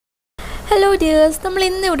Hello dears, നമ്മൾ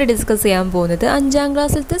ഇന്നിവിടെ discuss ചെയ്യാൻ പോകുന്നത് 5ാം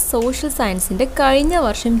ക്ലാസ്സിലത്തെ സോഷ്യൽ സയൻസിൻ്റെ കഴിഞ്ഞ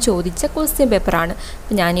വർഷം ചോദിച്ച ക്വസ്റ്റ്യൻ പേപ്പറാണ്.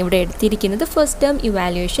 ഞാനിവിടെ എടുത്തിരിക്കുന്നത് ഫസ്റ്റ് ടേം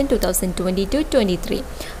ഇവാലുവേഷൻ 2022-23.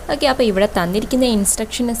 ഓക്കെ, അപ്പോൾ ഇവിടെ തന്നിരിക്കുന്ന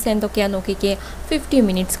ഇൻസ്ട്രക്ഷൻസ് എന്തൊക്കെയാണെന്ന് നോക്കിക്കേ. 50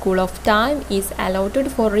 minutes school of time is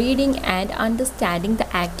allotted four reading and understanding the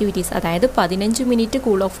activities. അതായത് 15 മിനിറ്റ്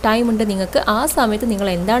കൂൾ ഓഫ് ടൈം ഉണ്ട് നിങ്ങൾക്ക്. ആ സമയത്ത് നിങ്ങൾ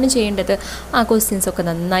എന്താണ് ചെയ്യേണ്ടത്? ആ ക്വസ്റ്റ്യൻസ് ഒക്കെ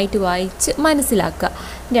നന്നായിട്ട് വായിച്ച് മനസ്സിലാക്കുക.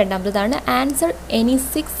 രണ്ടാമത്തേതാണ് answer any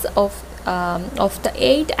 6 of the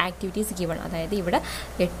 8 activities given. അതായത് ഇവിടെ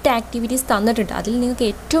 8 ആക്ടിവിറ്റീസ് തന്നിട്ടുണ്ട്. അതിൽ നിങ്ങൾക്ക്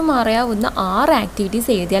ഏറ്റവും അറിയാവുന്ന 6 ആക്ടിവിറ്റീസ്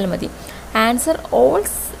എഴുതിയാൽ മതി. Answer all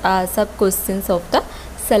sub questions of the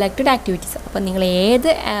selected activities. അപ്പോൾ നിങ്ങൾ ഏത്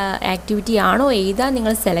ആക്ടിവിറ്റി ആണോ എഴുതാൻ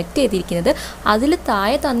നിങ്ങൾ സെലക്ട് ചെയ്തിരിക്കുന്നത് അതിൽ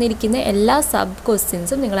താഴെ തന്നിരിക്കുന്ന എല്ലാ സബ്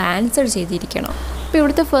ക്വസ്റ്റ്യൻസും നിങ്ങൾ ആൻസർ ചെയ്തിരിക്കണം. അപ്പോൾ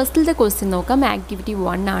ഇവിടുത്തെ ഫസ്റ്റിലത്തെ ക്വസ്റ്റ്യൻ നോക്കാം. ആക്ടിവിറ്റി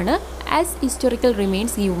 1 ആണ്. As historical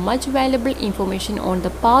remains give much valuable information on the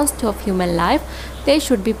past of human life, they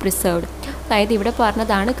should be preserved. അതായത് ഇവിടെ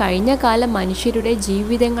പറഞ്ഞതാണ് കഴിഞ്ഞ കാല മനുഷ്യരുടെ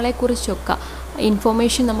ജീവിതങ്ങളെക്കുറിച്ചൊക്കെ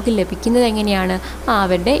ഇൻഫോർമേഷൻ നമുക്ക് ലഭിക്കുന്നത് എങ്ങനെയാണ്?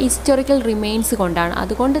 അവരുടെ ഹിസ്റ്റോറിക്കൽ റിമെയിൻസ് കൊണ്ടാണ്.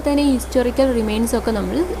 അതുകൊണ്ട് തന്നെ ഹിസ്റ്റോറിക്കൽ റിമെയിൻസ് ഒക്കെ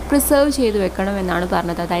നമ്മൾ പ്രിസർവ് ചെയ്ത് വെക്കണം എന്നാണ്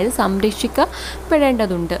പറഞ്ഞത്. അതായത്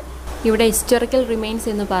സംരക്ഷിക്കപ്പെടേണ്ടതുണ്ട്. ഇവിടെ ഹിസ്റ്റോറിക്കൽ റിമെയിൻസ്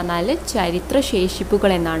എന്ന് പറഞ്ഞാൽ ചരിത്ര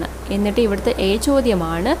ശേഷിപ്പുകൾ എന്നാണ്. എന്നിട്ട് ഇവിടുത്തെ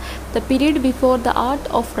ചോദ്യമാണ് the period before the art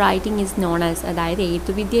of writing is known as. അതായത്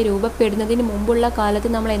എഴുത്തുവിദ്യ രൂപപ്പെടുന്നതിന് മുമ്പുള്ള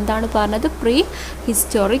കാലത്ത് നമ്മൾ എന്താണ് പറഞ്ഞത്? പ്രീ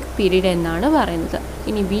ഹിസ്റ്റോറിക് പീരീഡ് എന്നാണ് പറയുന്നത്.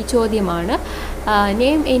 ഇനി ബി ചോദ്യമാണ്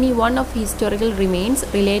name any one of historical remains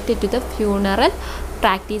related to the funeral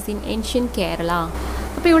practice in ancient Kerala.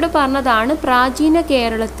 അപ്പോൾ ഇവിടെ പറഞ്ഞതാണ് പ്രാചീന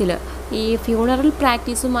കേരളത്തിൽ ഈ ഫ്യൂണറൽ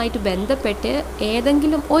പ്രാക്ടീസുമായിട്ട് ബന്ധപ്പെട്ട്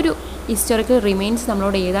ഏതെങ്കിലും ഒരു ഹിസ്റ്റോറിക്കൽ റിമെയിൻസ്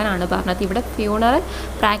നമ്മളോട് എഴുതാനാണ് പറഞ്ഞത്. ഇവിടെ ഫ്യൂണറൽ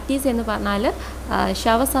പ്രാക്ടീസ് എന്ന് പറഞ്ഞാൽ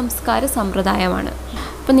ശവസംസ്കാര സമ്പ്രദായമാണ്.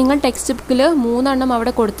 അപ്പോൾ നിങ്ങൾ ടെക്സ്റ്റ് ബുക്കിൽ 3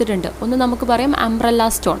 അവിടെ കൊടുത്തിട്ടുണ്ട്. ഒന്ന് നമുക്ക് പറയാം അംബ്രല്ല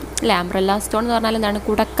സ്റ്റോൺ അല്ലേ. അംബ്രല്ല സ്റ്റോൺ എന്ന് പറഞ്ഞാൽ എന്താണ്?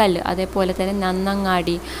 കുടക്കല്ല്. അതേപോലെ തന്നെ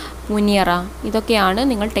നന്നങ്ങാടി, മുനിയറ, ഇതൊക്കെയാണ്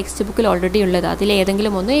നിങ്ങൾ ടെക്സ്റ്റ് ബുക്കിൽ ഓൾറെഡി ഉള്ളത്.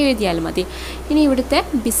 അതിലേതെങ്കിലും ഒന്ന് എഴുതിയാൽ മതി. ഇനി ഇവിടുത്തെ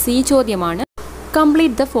സി ചോദ്യമാണ്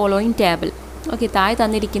complete the following table. Okay, താഴെ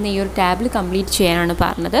തന്നിരിക്കുന്ന ഈ ഒരു ടാബിൾ കംപ്ലീറ്റ് ചെയ്യാനാണ്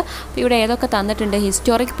പറഞ്ഞത്. അപ്പോൾ ഇവിടെ ഏതൊക്കെ തന്നിട്ടുണ്ട്?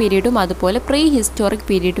 ഹിസ്റ്റോറിക് പീരീഡും അതുപോലെ പ്രീ ഹിസ്റ്റോറിക്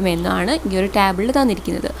പീരീഡും എന്നാണ് ഈ ഒരു ടാബിളിൽ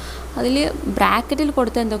തന്നിരിക്കുന്നത്. അതിൽ ബ്രാക്കറ്റിൽ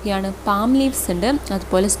കൊടുത്ത എന്തൊക്കെയാണ്? പാം ലീവ്സ് ഉണ്ട്,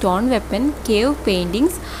 അതുപോലെ stone weapon, cave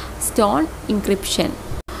paintings, stone encryption.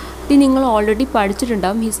 ഇത് നിങ്ങൾ ഓൾറെഡി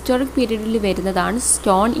പഠിച്ചിട്ടുണ്ടാകും. ഹിസ്റ്റോറിക് പീരീഡിൽ വരുന്നതാണ്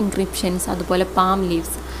സ്റ്റോൺ ഇൻക്രിപ്ഷൻസ്, അതുപോലെ പാം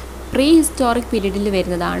ലീവ്സ്. പ്രീ ഹിസ്റ്റോറിക് പീരീഡിൽ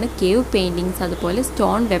വരുന്നതാണ് കേവ് പെയിൻറ്റിങ്സ്, അതുപോലെ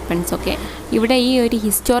സ്റ്റോൺ വെപ്പൺസ് ഒക്കെ. ഇവിടെ ഈ ഒരു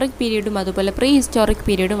ഹിസ്റ്റോറിക് പീരീഡും അതുപോലെ പ്രീ ഹിസ്റ്റോറിക്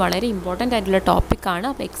പീരീഡും വളരെ ഇമ്പോർട്ടൻ്റ് ആയിട്ടുള്ള ടോപ്പിക്കാണ്.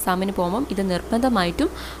 അപ്പോൾ എക്സാമിന് പോകുമ്പം ഇത് നിർബന്ധമായിട്ടും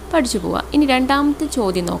പഠിച്ചു പോവുക. ഇനി രണ്ടാമത്തെ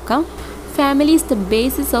ചോദ്യം നോക്കാം. Family is the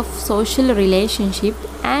basis of social relationship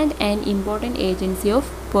and an important agency of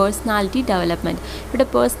personality development. ഇവിടെ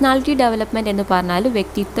പേഴ്സണാലിറ്റി ഡെവലപ്മെൻറ്റ് എന്ന് പറഞ്ഞാൽ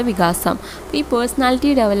വ്യക്തിത്വ വികാസം. അപ്പോൾ ഈ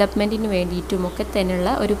പേഴ്സണാലിറ്റി ഡെവലപ്മെൻറ്റിന് വേണ്ടിയിട്ടുമൊക്കെ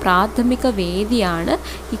തന്നെയുള്ള ഒരു പ്രാഥമിക വേദിയാണ്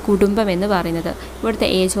ഈ കുടുംബം എന്ന് പറയുന്നത്. ഇവിടുത്തെ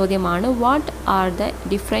ചോദ്യമാണ് what are the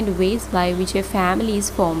different ways by which A family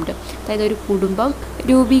is formed. അതായത് ഒരു കുടുംബം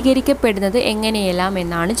രൂപീകരിക്കപ്പെടുന്നത് എങ്ങനെയെല്ലാം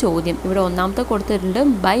എന്നാണ് ചോദ്യം. ഇവിടെ ഒന്നാമത്തെ കൊടുത്തിട്ടുണ്ട്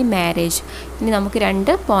ബൈ മാരേജ്. ഇനി നമുക്ക്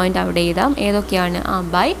 2 പോയിൻ്റ് അവിടെ എഴുതാം. ഏതൊക്കെയാണ്?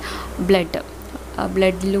 ബൈ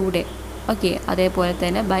ബ്ലഡിലൂടെ. ഓക്കെ, അതേപോലെ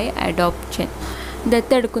തന്നെ ബൈ അഡോപ്ഷൻ,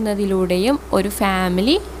 ദത്തെടുക്കുന്നതിലൂടെയും ഒരു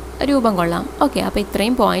ഫാമിലി രൂപം കൊള്ളാം. ഓക്കെ, അപ്പോൾ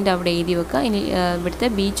ഇത്രയും പോയിൻ്റ് അവിടെ എഴുതി വെക്കുക. ഇനി ഇവിടുത്തെ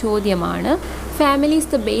ബി ചോദ്യമാണ് family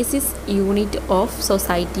is the basis unit of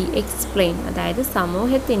society explain. അതായത്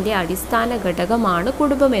സമൂഹത്തിൻ്റെ അടിസ്ഥാന ഘടകമാണ്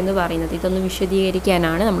കുടുംബം എന്ന് പറയുന്നത്. ഇതൊന്ന്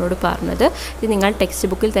വിശദീകരിക്കാനാണ് നമ്മളോട് പറഞ്ഞത്. ഇത് നിങ്ങൾ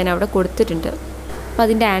ടെക്സ്റ്റ് ബുക്കിൽ തന്നെ അവിടെ കൊടുത്തിട്ടുണ്ട്. അപ്പോൾ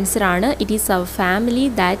അതിൻ്റെ ആൻസറാണ് it is our family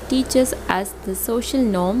that teachers as the social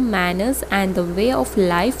Noam, manners and the way of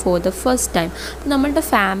life for the first time. അപ്പോൾ നമ്മളുടെ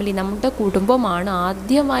ഫാമിലി, നമ്മുടെ കുടുംബമാണ്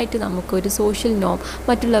ആദ്യമായിട്ട് നമുക്കൊരു സോഷ്യൽ നോം,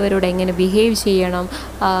 മറ്റുള്ളവരോട് എങ്ങനെ ബിഹേവ് ചെയ്യണം,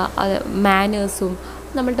 മാനേഴ്സും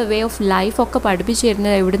നമ്മളുടെ വേ ഓഫ് ലൈഫൊക്കെ പഠിപ്പിച്ചു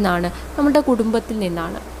തരുന്നത് എവിടെ നിന്നാണ്? നമ്മുടെ കുടുംബത്തിൽ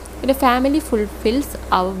നിന്നാണ്. പിന്നെ ഫാമിലി ഫുൾഫിൽസ്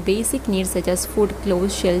അവർ basic needs such as food,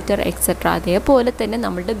 cloth, shelter etcetera. അതേപോലെ തന്നെ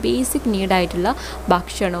നമ്മളുടെ ബേസിക് നീഡായിട്ടുള്ള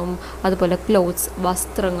ഭക്ഷണവും അതുപോലെ ക്ലോത്ത്സ്,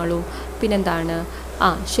 വസ്ത്രങ്ങളും പിന്നെന്താണ്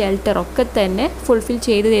ഷെൽട്ടറൊക്കെ തന്നെ ഫുൾഫിൽ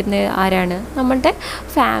ചെയ്ത് തരുന്നത് ആരാണ്? നമ്മളുടെ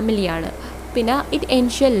ഫാമിലിയാണ്. പിന്നെ it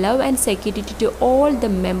ensure love and security to all the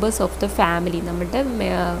members of the family. നമ്മുടെ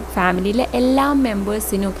ഫാമിലിയിലെ എല്ലാ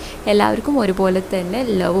മെമ്പേഴ്സിനും എല്ലാവർക്കും ഒരുപോലെ തന്നെ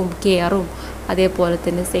ലവും കെയറും അതേപോലെ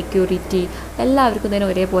തന്നെ സെക്യൂരിറ്റി എല്ലാവർക്കും തന്നെ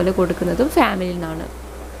ഒരേപോലെ കൊടുക്കുന്നതും ഫാമിലിയിൽ നിന്നാണ്.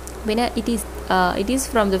 പിന്നെ it is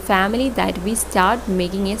from the family that we start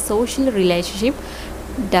making A social relationship,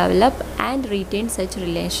 develop and retain such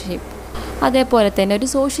relationship. അതേപോലെ തന്നെ ഒരു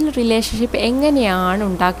സോഷ്യൽ റിലേഷൻഷിപ്പ് എങ്ങനെയാണ്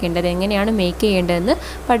ഉണ്ടാക്കേണ്ടത്, എങ്ങനെയാണ് മേക്ക് ചെയ്യേണ്ടതെന്ന്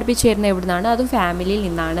പഠിപ്പിച്ചു തരുന്നത് എവിടെ നിന്നാണ്? അതും ഫാമിലിയിൽ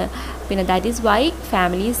നിന്നാണ്. പിന്നെ that is Y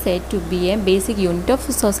family is said to B A basic unit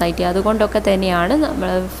of society. അതുകൊണ്ടൊക്കെ തന്നെയാണ് നമ്മൾ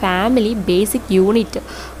family basic unit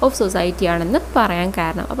of society ആണെന്ന് പറയാൻ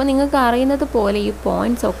കാരണം. അപ്പോൾ നിങ്ങൾക്ക് അറിയുന്നത് പോലെ ഈ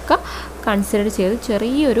പോയിൻറ്റ്സ് ഒക്കെ കൺസിഡർ ചെയ്ത്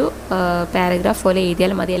ചെറിയൊരു പാരഗ്രാഫ് പോലെ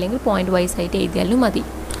എഴുതിയാലും മതി, അല്ലെങ്കിൽ പോയിൻറ്റ് വൈസ് ആയിട്ട് എഴുതിയാലും മതി.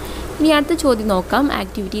 ഇനി അടുത്ത ചോദ്യം നോക്കാം.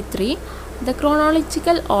 Activity 3. The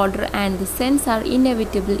chronological order and the sense are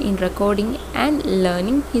inevitable in recording and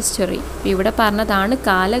learning history. ഇവിടെ പറഞ്ഞതാണ്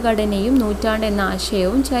കാലഘടനയും നൂറ്റാണ്ട് എന്ന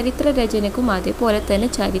ആശയവും ചരിത്ര രചനയ്ക്കും അതേപോലെ തന്നെ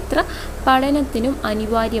ചരിത്ര പഠനത്തിനും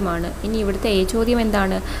അനിവാര്യമാണ്. ഇനി ഇവിടുത്തെ ചോദ്യം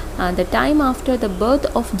എന്താണ്? The time after the birth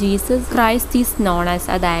of Jesus Christ is known as,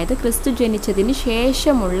 അതായത് ക്രിസ്തു ജനിച്ചതിന്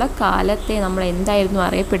ശേഷമുള്ള കാലത്തെ നമ്മൾ എന്തായിരുന്നു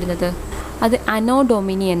അറിയപ്പെടുന്നത്? അത് അനോ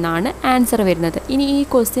ഡൊമിനി എന്നാണ് ആൻസർ വരുന്നത്. ഇനി ഈ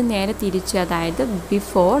ക്വസ്റ്റ്യൻ നേരെ തിരിച്ച്, അതായത്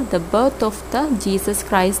before the birth of the Jesus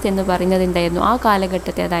Christ എന്ന് പറയുന്നത് എന്തായിരുന്നു? ആ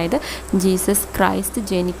കാലഘട്ടത്തെ, അതായത് ജീസസ് ക്രൈസ്റ്റ്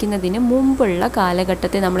ജനിക്കുന്നതിന് മുമ്പുള്ള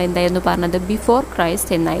കാലഘട്ടത്തെ നമ്മൾ എന്തായിരുന്നു പറഞ്ഞത്? ബിഫോർ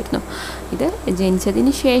ക്രൈസ്റ്റ് എന്നായിരുന്നു. ഇത്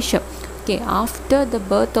ജനിച്ചതിന് ശേഷം, okay, after the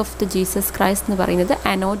birth of the Jesus Christ എന്ന് പറയുന്നത്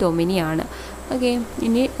അനോ ഡൊമിനി ആണ്. ഓക്കെ,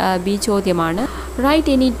 ഇനി ബി ചോദ്യമാണ്.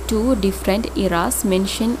 Right any 2 different eras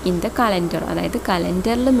mention in the calendar. അതായത്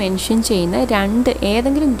കലണ്ടറിൽ മെൻഷൻ ചെയ്യുന്ന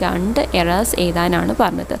ഏതെങ്കിലും 2 ഇറാസ് എഴുതാനാണ്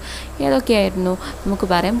പറഞ്ഞത്. ഏതൊക്കെയായിരുന്നു? നമുക്ക്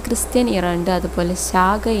പറയാം ക്രിസ്ത്യൻ ഇറ ഉണ്ട്, അതുപോലെ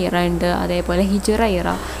ശാഖ ഇറ ഉണ്ട്, അതേപോലെ ഹിജറ ഇറ.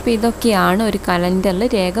 അപ്പോൾ ഇതൊക്കെയാണ് ഒരു കലണ്ടറിൽ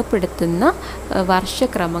രേഖപ്പെടുത്തുന്ന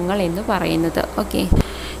വർഷക്രമങ്ങൾ എന്ന് പറയുന്നത്. ഓക്കെ,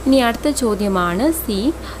 ഇനി അടുത്ത ചോദ്യമാണ് C.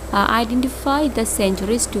 Identify the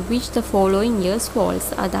centuries to which the following years false.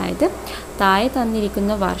 അതായത് താഴെ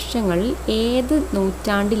തന്നിരിക്കുന്ന വർഷങ്ങളിൽ ഏത്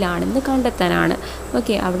നൂറ്റാണ്ടിലാണെന്ന് കണ്ടെത്താനാണ്.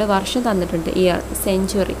 ഓക്കെ, അവിടെ വർഷം തന്നിട്ടുണ്ട്, ഇയർ,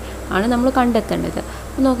 സെഞ്ച്വറി ആണ് നമ്മൾ കണ്ടെത്തേണ്ടത്.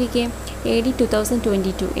 നോക്കിക്കേ, AD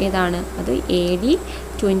 2022 ഏതാണ്? അത് AD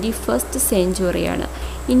 21st സെഞ്ച്വറിയാണ്.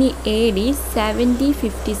 ഇനി AD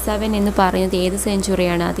 7057 എന്ന് പറയുന്നത് ഏത്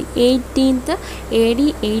സെഞ്ച്വറിയാണ്? അത് AD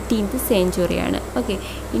 18th സെഞ്ച്വറിയാണ്. ഓക്കെ,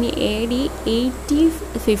 ഇനി AD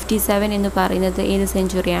 8057 എന്ന് പറയുന്നത് ഏത്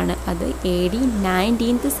സെഞ്ച്വറിയാണ്? അത് AD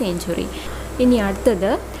 19th സെഞ്ച്വറി. ഇനി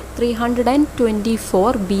അടുത്തത്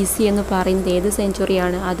 324 BC എന്ന് പറയുന്നത് ഏത്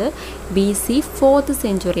സെഞ്ച്വറിയാണ്? അത് BC 4th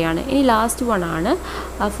സെഞ്ച്വറിയാണ്. ഇനി ലാസ്റ്റ് വൺ ആണ്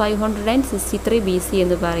 563 BC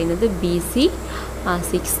എന്ന് പറയുന്നത് BC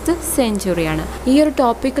 6th സെഞ്ച്വറിയാണ്. ഈ ഒരു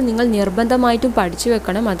ടോപ്പിക്ക് നിങ്ങൾ നിർബന്ധമായിട്ടും പഠിച്ചു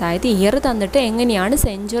വെക്കണം. അതായത് ഇയർ തന്നിട്ട് എങ്ങനെയാണ്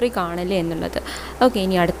സെഞ്ച്വറി കാണല് എന്നുള്ളത്. ഓക്കെ,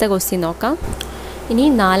 ഇനി അടുത്ത ക്വസ്റ്റ്യൻ നോക്കാം. ഇനി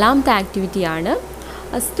 4ാമത്തെ ആക്ടിവിറ്റിയാണ്.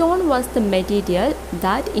 A stone was the material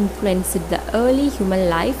that influenced the early human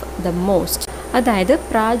life the most. അതായത്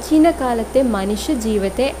പ്രാചീന കാലത്തെ മനുഷ്യ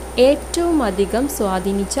ജീവിതത്തെ ഏറ്റവും അധികം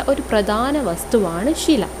സ്വാധീനിച്ച ഒരു പ്രധാന വസ്തുവാണ്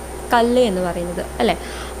ശില, കല്ല് എന്ന് പറയുന്നത്, അല്ലേ?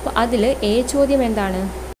 അപ്പോൾ അതിൽ ചോദ്യം എന്താണ്?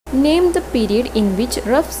 Name the period in which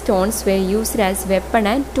rough stones were used as weapon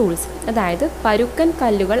and tools. അതായത് പരുക്കൻ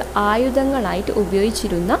കല്ലുകൾ ആയുധങ്ങളായിട്ട്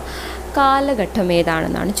ഉപയോഗിച്ചിരുന്ന കാലഘട്ടം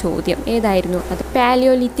ഏതാണെന്നാണ് ചോദ്യം. ഏതായിരുന്നു അത്?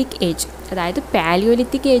 Palaeolithic age. അതായത്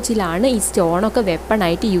പാലിയോലിത്തിക് ഏജിലാണ് ഈ സ്റ്റോണൊക്കെ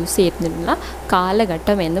വെപ്പണായിട്ട് യൂസ് ചെയ്യുന്നുള്ള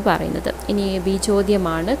കാലഘട്ടം എന്ന് പറയുന്നത്. ഇനി ബി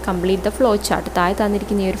ചോദ്യമാണ് കംപ്ലീറ്റ് ദ ഫ്ലോ ചാർട്ട്. താഴെ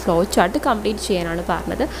തന്നിരിക്കുന്ന ഈ ഒരു ഫ്ലോ ചാർട്ട് കംപ്ലീറ്റ് ചെയ്യാനാണ്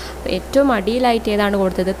പറഞ്ഞത്. അപ്പോൾ ഏറ്റവും അടിയിലായിട്ട് ഏതാണ്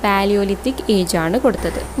കൊടുത്തത്? പാലിയോലിത്തിക് ഏജ് ആണ്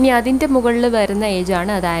കൊടുത്തത്. ഇനി അതിൻ്റെ മുകളിൽ വരുന്ന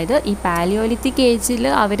ഏജാണ്, അതായത് ഈ പാലിയോലിത്തിക് ഏജിൽ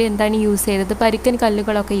അവർ എന്താണ് യൂസ് ചെയ്തത്? പരുക്കൻ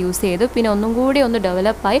കല്ലുകളൊക്കെ യൂസ് ചെയ്തു. പിന്നെ ഒന്നും കൂടി ഒന്ന്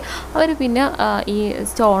ഡെവലപ്പായി അവർ പിന്നെ ഈ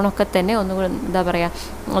സ്റ്റോണൊക്കെ തന്നെ ഒന്നുകൂടി എന്താ പറയുക,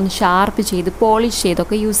 ഒന്ന് ഷാർപ്പ് ചെയ്ത് പോളിഷ്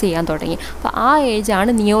ചെയ്തൊക്കെ യൂസ് ചെയ്യാൻ തുടങ്ങി. അപ്പോൾ ആ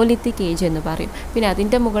ഏജാണ് നിയോലിത്തിക് ഏജ് എന്ന് പറയും. പിന്നെ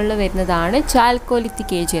അതിൻ്റെ മുകളിൽ വരുന്നതാണ്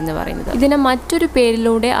ചാൽക്കോലിത്തിക് ഏജ് എന്ന് പറയുന്നത്. ഇതിനെ മറ്റൊരു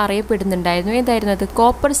പേരിലൂടെ അറിയപ്പെടുന്നുണ്ടായിരുന്നു. ഏതായിരുന്നു അത്?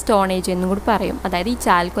 കോപ്പർ സ്റ്റോൺ ഏജ് എന്നും കൂടി പറയും. അതായത് ഈ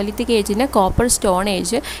ചാൽക്കോലിത്തിക് ഏജിനെ കോപ്പർ സ്റ്റോൺ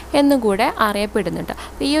ഏജ് എന്നും കൂടെ അറിയപ്പെടുന്നുണ്ട്.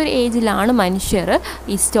 അപ്പോൾ ഈ ഒരു ഏജിലാണ് മനുഷ്യർ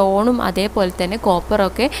ഈ സ്റ്റോണും അതേപോലെ തന്നെ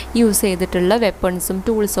കോപ്പറൊക്കെ യൂസ് ചെയ്തിട്ടുള്ള വെപ്പൺസും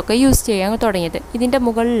ടൂൾസൊക്കെ യൂസ് ചെയ്യാൻ തുടങ്ങിയത്. ഇതിൻ്റെ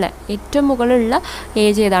മുകളിൽ ഏറ്റവും മുകളിലുള്ള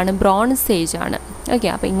ഏജ് ഏതാണ്? ബ്രോൺസ് ഏജ് ആണ്. ഓക്കെ,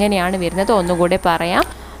 അപ്പോൾ ഇങ്ങനെയാണ് വരുന്നത്. ഒന്നുകൂടെ പറയാം.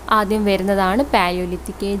 ആദ്യം വരുന്നതാണ്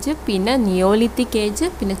പാലിയോലിത്തിക് ഏജ്, പിന്നെ നിയോലിത്തിക് ഏജ്,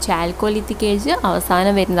 പിന്നെ ചാൽക്കോലിത്തിക് ഏജ്,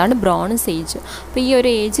 അവസാനം വരുന്നതാണ് ബ്രോൺസ് ഏജ്. അപ്പോൾ ഈ ഒരു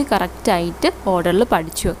ഏജ് കറക്റ്റായിട്ട് ഓർഡറിൽ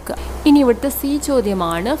പഠിച്ചു വെക്കുക. ഇനി ഇവിടുത്തെ സി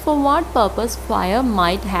ചോദ്യമാണ്. Four what purpose fire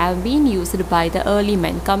might have been used by the early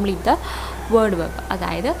men? Complete the word web.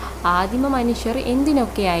 അതായത് ആദിമ മനുഷ്യർ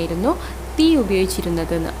എന്തിനൊക്കെയായിരുന്നു തീ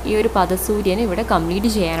ഉപയോഗിച്ചിരുന്നതെന്ന് ഈ ഒരു പദസൂര്യന് ഇവിടെ കംപ്ലീറ്റ്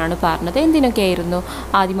ചെയ്യാനാണ് പറഞ്ഞത്. എന്തിനൊക്കെയായിരുന്നു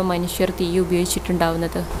ആദിമ മനുഷ്യർ തീ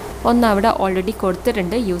ഉപയോഗിച്ചിട്ടുണ്ടാവുന്നത്? ഒന്ന് അവിടെ ഓൾറെഡി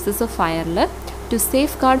കൊടുത്തിട്ടുണ്ട്. Uses of ഫയറിൽ to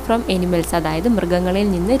safe guard from animals, അതായത് മൃഗങ്ങളിൽ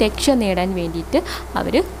നിന്ന് രക്ഷ നേടാൻ വേണ്ടിയിട്ട്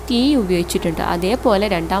അവർ തീ ഉപയോഗിച്ചിട്ടുണ്ട്. അതേപോലെ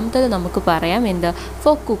രണ്ടാമത്തത് നമുക്ക് പറയാം എന്ത്?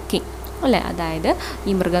 Four cooking. അല്ലേ? അതായത്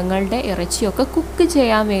ഈ മൃഗങ്ങളുടെ ഇറച്ചിയൊക്കെ കുക്ക്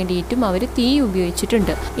ചെയ്യാൻ വേണ്ടിയിട്ടും അവർ തീ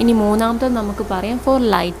ഉപയോഗിച്ചിട്ടുണ്ട്. ഇനി മൂന്നാമത്തത് നമുക്ക് പറയാം ഫോർ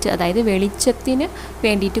ലൈറ്റ്, അതായത് വെളിച്ചത്തിന്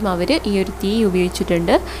വേണ്ടിയിട്ടും അവർ ഈ ഒരു തീ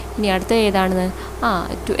ഉപയോഗിച്ചിട്ടുണ്ട്. ഇനി അടുത്ത ഏതാണെന്ന്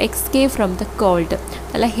to escape from the called,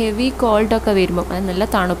 നല്ല ഹെവി കോൾഡൊക്കെ വരുമ്പം, നല്ല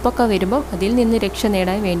തണുപ്പൊക്കെ വരുമ്പം അതിൽ നിന്ന് രക്ഷ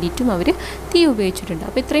നേടാൻ വേണ്ടിയിട്ടും അവർ തീ ഉപയോഗിച്ചിട്ടുണ്ട്.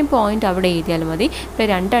 അപ്പോൾ ഇത്രയും പോയിന്റ് അവിടെ എഴുതിയാൽ മതി. ഇപ്പോൾ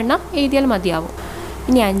 2 എണ്ണം എഴുതിയാൽ മതിയാവും.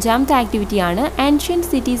 ഇനി അഞ്ചാമത്തെ ആക്ടിവിറ്റിയാണ് ancient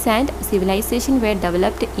cities and civilisation wear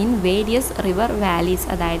developed in various river valleys,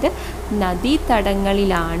 അതായത്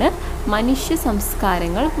നദീതടങ്ങളിലാണ് മനുഷ്യ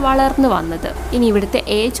സംസ്കാരങ്ങൾ വളർന്നു വന്നത്. ഇനി ഇവിടുത്തെ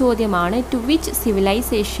ചോദ്യമാണ് to which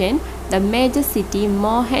civilisation the major city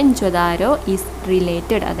Mohenjodaro is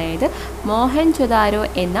related, അതായത് മോഹൻജൊദാരോ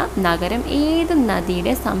എന്ന നഗരം ഏത്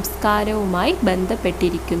നദിയുടെ സംസ്കാരവുമായി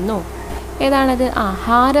ബന്ധപ്പെട്ടിരിക്കുന്നു? ഏതാണത്?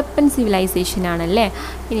 ഹാരപ്പൻ സിവിലൈസേഷൻ ആണല്ലേ.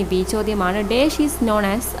 ഇനി ബി ചോദ്യമാണ് dash is known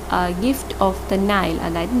as gift of the Nile,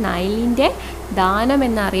 അതായത് നൈലിൻ്റെ ദാനം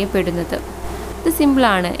എന്നറിയപ്പെടുന്നത്. ഇത്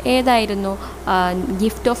സിമ്പിളാണ്. ഏതായിരുന്നു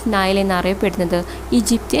ഗിഫ്റ്റ് ഓഫ് നൈൽ എന്നറിയപ്പെടുന്നത്?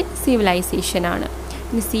 ഈജിപ്ഷ്യൻ സിവിലൈസേഷൻ ആണ്.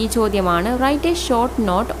 ഇനി സി ചോദ്യമാണ് write a short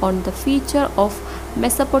note on the feature of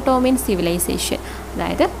Mesopotamian civilisation,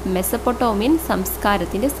 അതായത് മെസപ്പൊട്ടോമിയൻ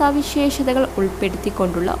സംസ്കാരത്തിൻ്റെ സവിശേഷതകൾ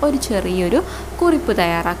ഉൾപ്പെടുത്തിക്കൊണ്ടുള്ള ഒരു ചെറിയൊരു കുറിപ്പ്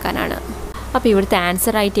തയ്യാറാക്കാനാണ്. അപ്പോൾ ഇവിടുത്തെ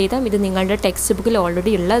ആൻസർ ആയിട്ട് എഴുതാം. ഇത് നിങ്ങളുടെ ടെക്സ്റ്റ് ബുക്കിൽ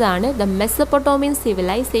ഓൾറെഡി ഉള്ളതാണ്. The Mesopotamian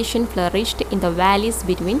civilisation flourished in the valleys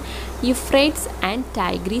between യുഫ്രേറ്റ്സ് and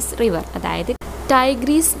Tigris river, അതായത്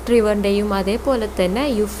ടൈഗ്രീസ് റിവറിൻ്റെയും അതേപോലെ തന്നെ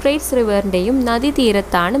യുഫ്രേറ്റ്സ് റിവറിൻ്റെയും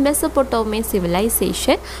നദീതീരത്താണ് മെസപ്പൊട്ടോമിയൻ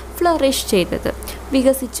സിവിലൈസേഷൻ ഫ്ലറിഷ് ചെയ്തത്,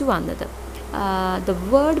 വികസിച്ചു വന്നത്. The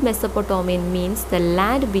word Mesopotamian means the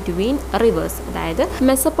land between reverse, അതായത്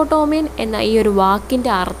മെസപ്പൊട്ടോമിയൻ എന്ന ഈ ഒരു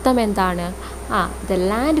വാക്കിൻ്റെ അർത്ഥം എന്താണ്? The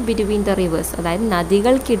land between the reverse, അതായത്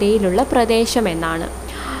നദികൾക്കിടയിലുള്ള പ്രദേശം എന്നാണ്.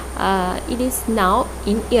 It is now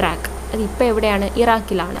in Iraq, അതിപ്പോൾ എവിടെയാണ്?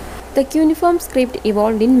 ഇറാഖിലാണ്. The cuneiform script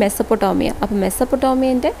evolved in Mesopotamia, അപ്പോൾ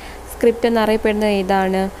മെസപ്പൊട്ടോമിയൻ്റെ സ്ക്രിപ്റ്റ് എന്നറിയപ്പെടുന്നത്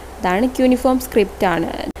ഇതാണ് ക്യൂനിഫോം സ്ക്രിപ്റ്റ് ആണ്.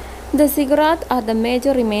 The സിഗുറാത്ത് are the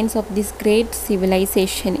major remains of this great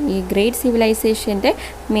civilisation, ഈ ഗ്രേറ്റ് സിവിലൈസേഷൻ്റെ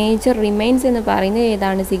മേജർ റിമെയിൻസ് എന്ന് പറയുന്നത്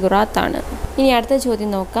ഏതാണ്? സിഗുറാത്താണ്. ഇനി അടുത്ത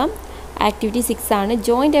ചോദ്യം നോക്കാം. ആക്ടിവിറ്റി 6 ആണ്.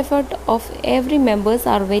 Joint effort of every members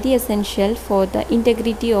are very essential for the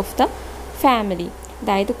integrity of the family,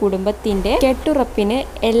 അതായത് കുടുംബത്തിൻ്റെ കെട്ടുറപ്പിന്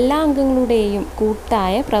എല്ലാ അംഗങ്ങളുടെയും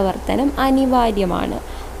കൂട്ടായ പ്രവർത്തനം അനിവാര്യമാണ്.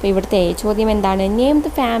 അപ്പോൾ ഇവിടുത്തെ ചോദ്യം എന്താണ്? Name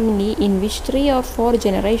the family in which 3 or 4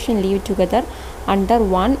 generation leave together under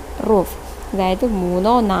one roof, അതായത് 3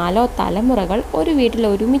 or 4 തലമുറകൾ ഒരു വീട്ടിൽ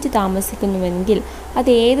ഒരുമിച്ച് താമസിക്കുന്നുവെങ്കിൽ അത്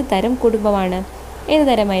ഏത് തരം കുടുംബമാണ്? ഏത്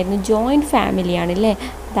തരമായിരുന്നു? ജോയിൻറ്റ് ഫാമിലിയാണല്ലേ.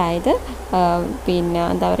 അതായത്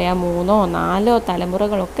എന്താ പറയുക, 3 or 4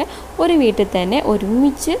 തലമുറകളൊക്കെ ഒരു വീട്ടിൽ തന്നെ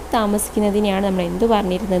ഒരുമിച്ച് താമസിക്കുന്നതിനെയാണ് നമ്മൾ എന്ത്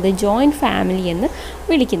പറഞ്ഞിരുന്നത്? ജോയിൻറ്റ് ഫാമിലി എന്ന്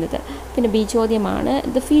വിളിക്കുന്നത്. പിന്നെ ബി ചോദ്യമാണ്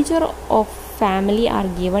the feature of family are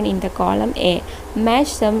given in the column A,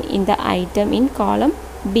 match some in the item in column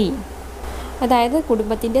B, അതായത്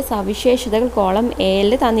കുടുംബത്തിൻ്റെ സവിശേഷതകൾ കോളം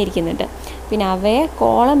എയിൽ തന്നിരിക്കുന്നുണ്ട്. പിന്നെ അവയെ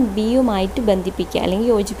കോളം ബിയുമായിട്ട് ബന്ധിപ്പിക്കുക അല്ലെങ്കിൽ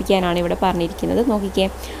യോജിപ്പിക്കാനാണ് ഇവിടെ പറഞ്ഞിരിക്കുന്നത്. നോക്കിക്കേ,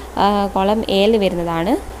 കോളം എയിൽ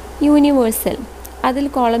വരുന്നതാണ് യൂണിവേഴ്സൽ, അതിൽ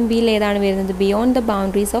കോളം ബിയിൽ ഏതാണ് വരുന്നത്? Beyond the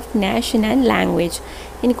boundaries of nation and language.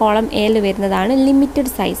 ഇനി കോളം എയിൽ വരുന്നതാണ്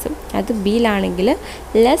ലിമിറ്റഡ് സൈസ്, അത് ബിയിലാണെങ്കിൽ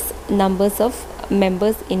less numbers of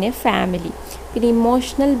members in A family. പിന്നെ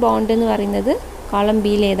ഇമോഷണൽ ബോണ്ട് എന്ന് പറയുന്നത് കോളം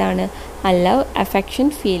ബിയിൽ ഏതാണ്? Love, affection,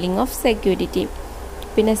 feeling of security.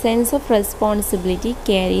 പിന്നെ sense of responsibility,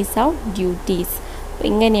 carries out duties.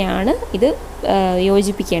 ഇങ്ങനെയാണ് ഇത്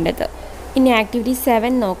യോജിപ്പിക്കേണ്ടത്. ഇനി ആക്ടിവിറ്റി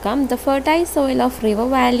 7 നോക്കാം. The fertile soil of river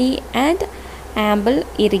Valley and ample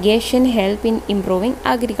irrigation help in improving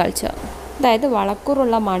agriculture, അതായത്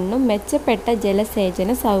വളക്കൂറുള്ള മണ്ണും മെച്ചപ്പെട്ട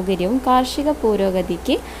ജലസേചന സൗകര്യവും കാർഷിക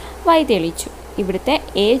പുരോഗതിക്ക് വഴിതെളിച്ചു. ഇവിടുത്തെ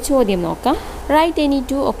ചോദ്യം നോക്കാം. Right any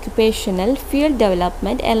 2 occupational field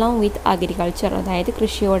development along with agriculture, അതായത്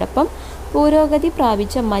കൃഷിയോടൊപ്പം പുരോഗതി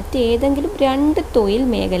പ്രാപിച്ച മറ്റേതെങ്കിലും 2 തൊഴിൽ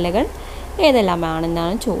മേഖലകൾ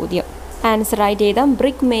ഏതെല്ലാമാണെന്നാണ് ചോദ്യം. ആൻസറായിട്ട് എഴുതാം.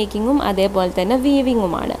 ബ്രിക്ക് മേക്കിങ്ങും അതേപോലെ തന്നെ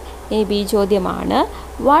വീവിങ്ങുമാണ്. ഇനി ബി ചോദ്യമാണ്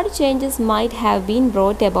what changes might have been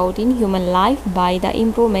brought about in human life by the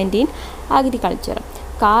improvement in agriculture,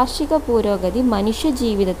 കാർഷിക പുരോഗതി മനുഷ്യ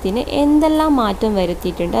ജീവിതത്തിന് എന്തെല്ലാം മാറ്റം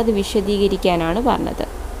വരുത്തിയിട്ടുണ്ട് അത് വിശദീകരിക്കാനാണ് പറഞ്ഞത്.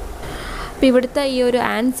 അപ്പോൾ ഇവിടുത്തെ ഈ ഒരു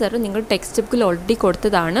ആൻസർ നിങ്ങൾ ടെക്സ്റ്റ് ബുക്കിൽ ഓൾറെഡി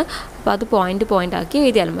കൊടുത്തതാണ്. അപ്പോൾ അത് പോയിൻ്റ് ആക്കി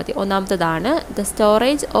എഴുതിയാൽ മതി. ഒന്നാമത്തതാണ് the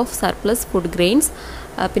storage of surplus food grains,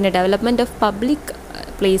 പിന്നെ development of public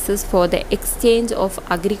places for the exchange of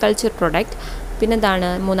agriculture product, പിന്നെ എന്താണ്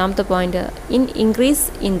മൂന്നാമത്തെ point increase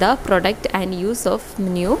in the product and use of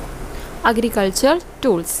new agriculture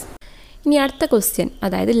tools. ഇനി അടുത്ത ക്വസ്റ്റ്യൻ,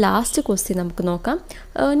 അതായത് ലാസ്റ്റ് ക്വസ്റ്റ്യൻ നമുക്ക് നോക്കാം.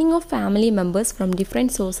 Earning of family members from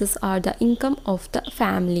different sources are the income of the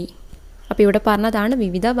family, അപ്പോൾ ഇവിടെ പറഞ്ഞതാണ്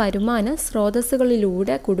വിവിധ വരുമാന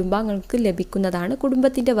സ്രോതസ്സുകളിലൂടെ കുടുംബാംഗങ്ങൾക്ക് ലഭിക്കുന്നതാണ്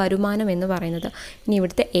കുടുംബത്തിൻ്റെ വരുമാനം എന്ന് പറയുന്നത്. ഇനി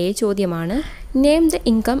ഇവിടുത്തെ എ ചോദ്യമാണ്, name the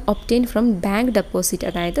income obtain from bank deposit,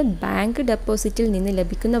 അതായത് ബാങ്ക് ഡെപ്പോസിറ്റിൽ നിന്ന്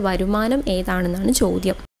ലഭിക്കുന്ന വരുമാനം ഏതാണെന്നാണ്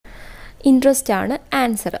ചോദ്യം. ഇൻട്രസ്റ്റ് ആണ്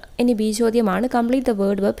ആൻസർ. ഇനി ബി ചോദ്യമാണ്, complete the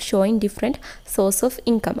word web showing different source of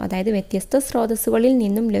income, അതായത് വ്യത്യസ്ത സ്രോതസ്സുകളിൽ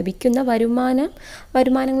നിന്നും ലഭിക്കുന്ന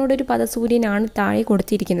വരുമാനങ്ങളുടെ ഒരു പദസൂര്യനാണ് താഴെ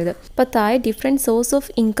കൊടുത്തിരിക്കുന്നത്. അപ്പോൾ താഴെ ഡിഫറെൻറ്റ് സോഴ്സ്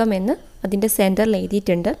ഓഫ് ഇൻകം എന്ന് അതിൻ്റെ സെൻറ്ററിൽ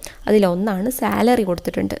എഴുതിയിട്ടുണ്ട്. അതിലൊന്നാണ് സാലറി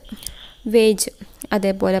കൊടുത്തിട്ടുണ്ട്, വേജ്,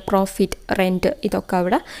 അതേപോലെ പ്രോഫിറ്റ്, റെൻറ്റ്, ഇതൊക്കെ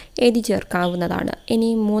അവിടെ എഴുതി ചേർക്കാവുന്നതാണ്.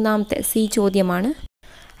 ഇനി മൂന്നാമത്തെ സി ചോദ്യമാണ്,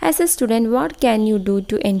 as A student what can you do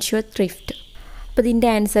to ensure thrift. അപ്പോൾ ഇതിൻ്റെ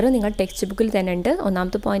ആൻസർ നിങ്ങൾ ടെക്സ്റ്റ് ബുക്കിൽ തന്നെ ഉണ്ട്.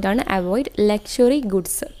 ഒന്നാമത്തെ പോയിൻ്റാണ് അവോയ്ഡ് ലക്ഷറി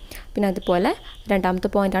ഗുഡ്സ്. പിന്നെ അതുപോലെ രണ്ടാമത്തെ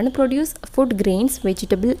പോയിൻ്റാണ് produce food grains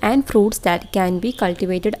vegetable and fruits that can be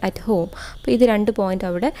cultivated at home. അപ്പോൾ ഇത് 2 പോയിൻ്റ്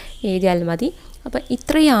അവിടെ എഴുതിയാൽ മതി. അപ്പോൾ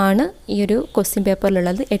ഇത്രയാണ് ഈ ഒരു ക്വസ്റ്റ്യൻ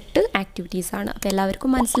പേപ്പറിലുള്ളത്. 8 ആക്ടിവിറ്റീസാണ്. അപ്പോൾ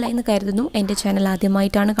എല്ലാവർക്കും മനസ്സിലായി എന്ന് കരുതുന്നു. എൻ്റെ ചാനൽ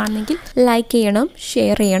ആദ്യമായിട്ടാണ് കാണുന്നതെങ്കിൽ ലൈക്ക് ചെയ്യണം,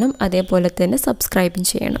 ഷെയർ ചെയ്യണം, അതേപോലെ തന്നെ സബ്സ്ക്രൈബും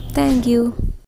ചെയ്യണം. താങ്ക്